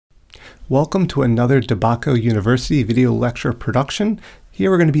Welcome to another DeBacco University video lecture production. Here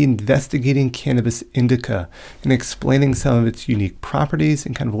we're going to be investigating Cannabis Indica and explaining some of its unique properties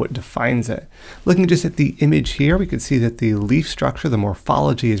and kind of what defines it. Looking just at the image here, we can see that the leaf structure, the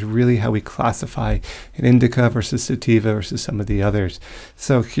morphology, is really how we classify an indica versus sativa versus some of the others.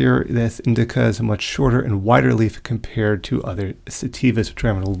 So here, this indica is a much shorter and wider leaf compared to other sativas, which are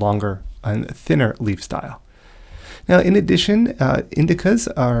having a longer and thinner leaf style. Now, in addition, indicas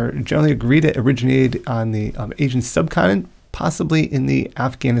are generally agreed to originate on the Asian subcontinent, possibly in the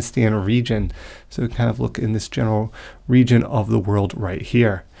Afghanistan region. So we kind of look in this general region of the world right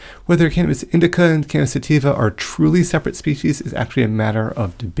here. Whether Cannabis indica and Cannabis sativa are truly separate species is actually a matter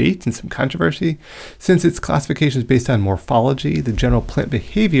of debate and some controversy. Since its classification is based on morphology, the general plant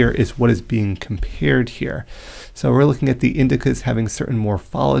behavior is what is being compared here. So we're looking at the indicas having certain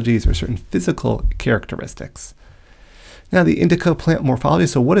morphologies or certain physical characteristics. Now, the indica plant morphology,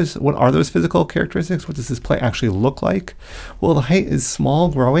 so what are those physical characteristics? What does this plant actually look like? Well, the height is small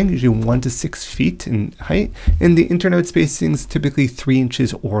growing, usually 1 to 6 feet in height, and the internode spacing is typically 3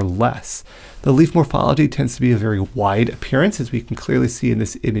 inches or less. The leaf morphology tends to be a very wide appearance, as we can clearly see in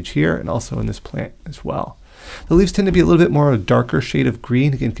this image here and also in this plant as well. The leaves tend to be a little bit more of a darker shade of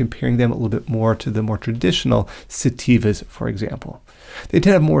green, again comparing them a little bit more to the more traditional sativas, for example. They tend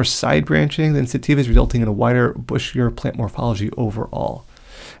to have more side branching than sativas, resulting in a wider, bushier plant morphology overall.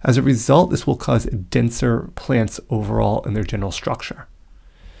 As a result, this will cause denser plants overall in their general structure.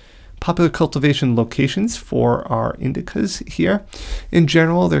 Popular cultivation locations for our indicas here. In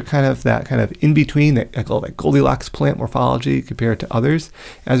general, they're kind of in between, I call that Goldilocks plant morphology compared to others.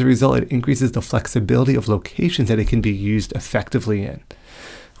 As a result, it increases the flexibility of locations that it can be used effectively in.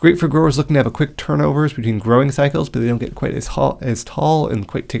 Great for growers looking to have a quick turnovers between growing cycles, but they don't get quite as tall and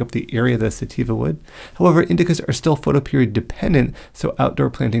quite take up the area that a sativa would. However, indicas are still photoperiod dependent, so outdoor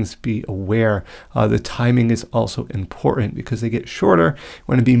plantings, be aware. The timing is also important because they get shorter. You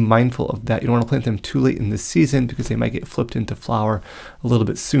want to be mindful of that. You don't want to plant them too late in the season because they might get flipped into flower a little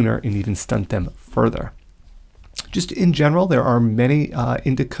bit sooner and even stunt them further. Just in general, there are many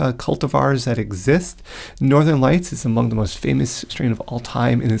indica cultivars that exist. Northern Lights is among the most famous strain of all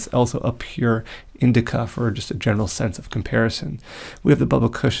time and is also a pure indica for just a general sense of comparison. We have the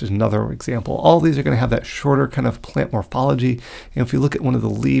Bubba Kush as another example. All these are going to have that shorter kind of plant morphology. And if you look at one of the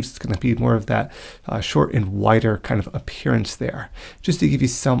leaves, it's going to be more of that short and wider kind of appearance there. Just to give you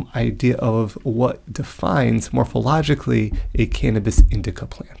some idea of what defines morphologically a cannabis indica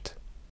plant.